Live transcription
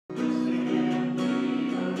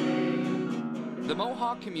The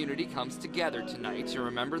Mohawk community comes together tonight to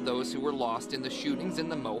remember those who were lost in the shootings in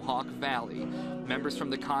the Mohawk Valley. Members from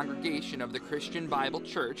the congregation of the Christian Bible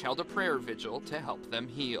Church held a prayer vigil to help them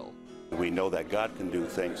heal. We know that God can do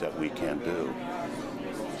things that we can't do,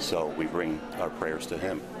 so we bring our prayers to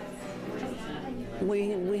Him.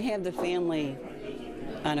 We have the family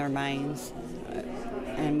on our minds,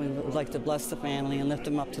 and we would like to bless the family and lift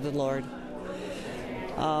them up to the Lord.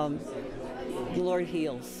 The Lord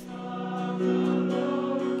heals.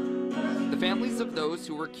 The families of those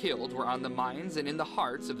who were killed were on the minds and in the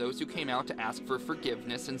hearts of those who came out to ask for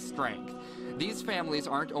forgiveness and strength. These families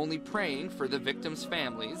aren't only praying for the victims'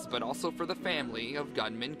 families, but also for the family of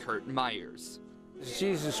gunman Kurt Myers.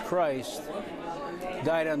 Jesus Christ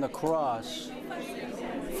died on the cross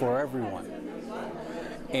for everyone,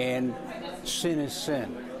 and sin is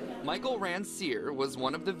sin. Michael Ranciere was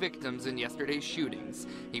one of the victims in yesterday's shootings.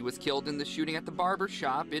 He was killed in the shooting at the barber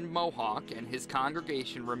shop in Mohawk, and his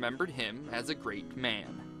congregation remembered him as a great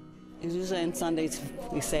man. Usually on Sundays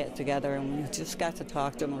we sat together and we just got to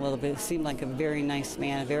talk to him a little bit. He seemed like a very nice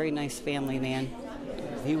man, a very nice family man.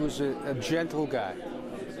 He was a gentle guy,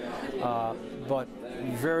 but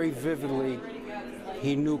very vividly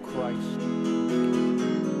he knew Christ.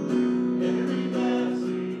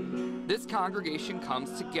 This congregation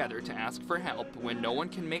comes together to ask for help when no one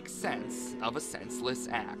can make sense of a senseless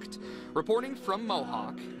act. Reporting from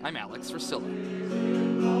Mohawk, I'm Alex Rosillo.